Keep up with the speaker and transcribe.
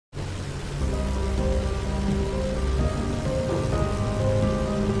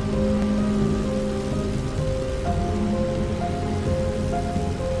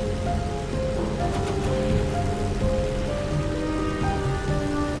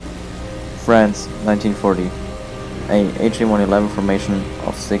France, 1940. A HE-111 formation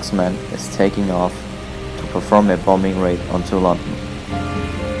of 6 men is taking off to perform a bombing raid onto London.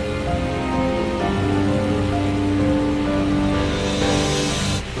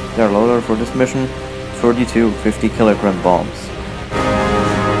 They are loaded for this mission 32 50-kilogram bombs.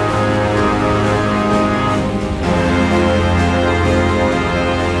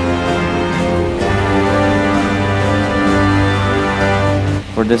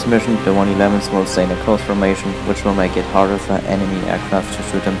 For this mission, the 111s will stay in a close formation, which will make it harder for enemy aircraft to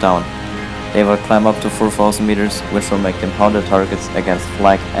shoot them down. They will climb up to 4,000 meters, which will make them harder targets against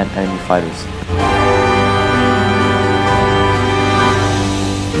flak and enemy fighters.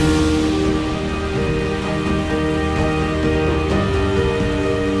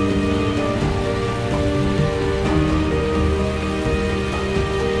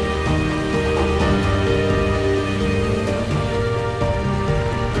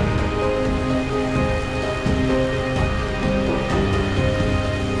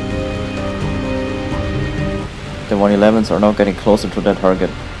 The 111s are now getting closer to their target.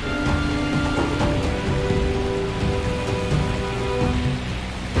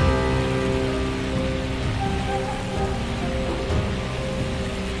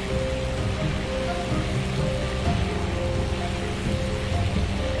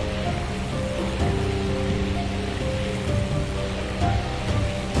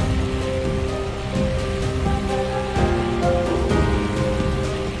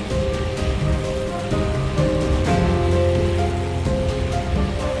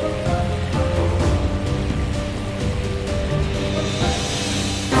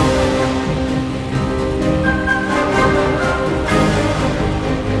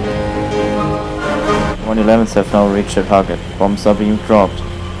 The 111s have now reached their target. Bombs are being dropped.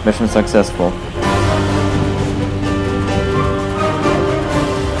 Mission successful.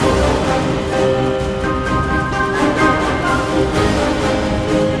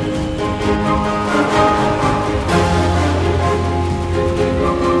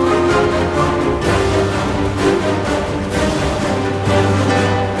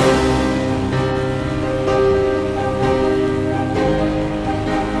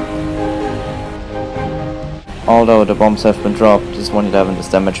 Although the bombs have been dropped, this 111 is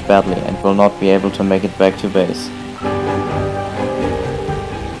damaged badly and will not be able to make it back to base.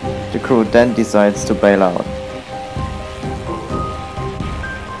 The crew then decides to bail out.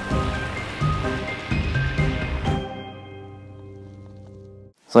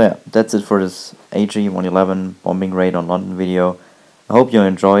 So yeah, that's it for this HE-111 bombing raid on London video. I hope you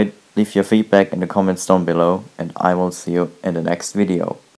enjoyed. Leave your feedback in the comments down below, and I will see you in the next video.